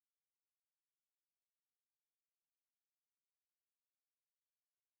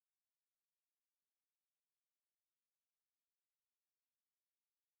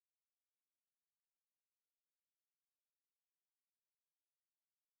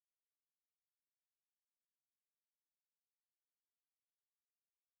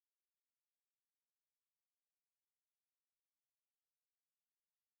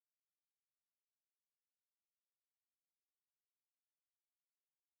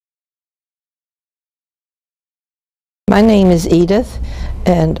My name is Edythe,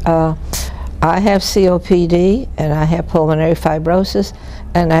 and I have COPD, and I have pulmonary fibrosis,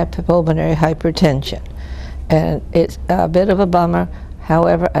 and I have pulmonary hypertension. And it's a bit of a bummer.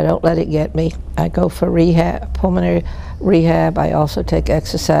 However, I don't let it get me. I go for rehab, pulmonary rehab. I also take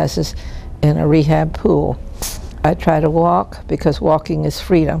exercises in a rehab pool. I try to walk because walking is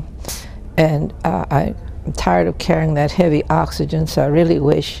freedom. And I'm tired of carrying that heavy oxygen, so I really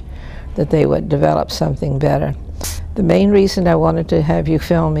wish that they would develop something better. The main reason I wanted to have you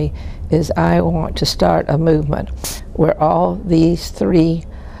film me is I want to start a movement where all these three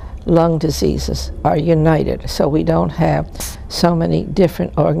lung diseases are united, so we don't have so many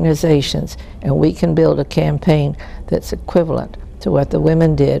different organizations, and we can build a campaign that's equivalent to what the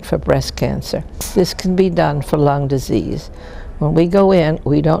women did for breast cancer. This can be done for lung disease. When we go in,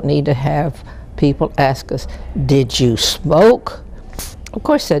 we don't need to have people ask us, "Did you smoke?" Of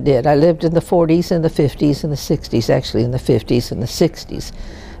course I did. I lived in the 40s and the 50s and the 60s, actually in the 50s and the 60s.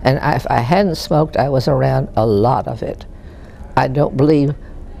 And if I hadn't smoked, I was around a lot of it. I don't believe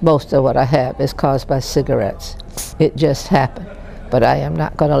most of what I have is caused by cigarettes. It just happened. But I am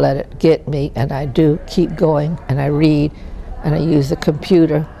not going to let it get me, and I do keep going, and I read, and I use the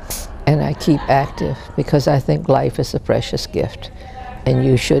computer, and I keep active because I think life is a precious gift, and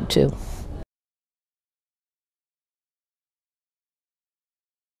you should too.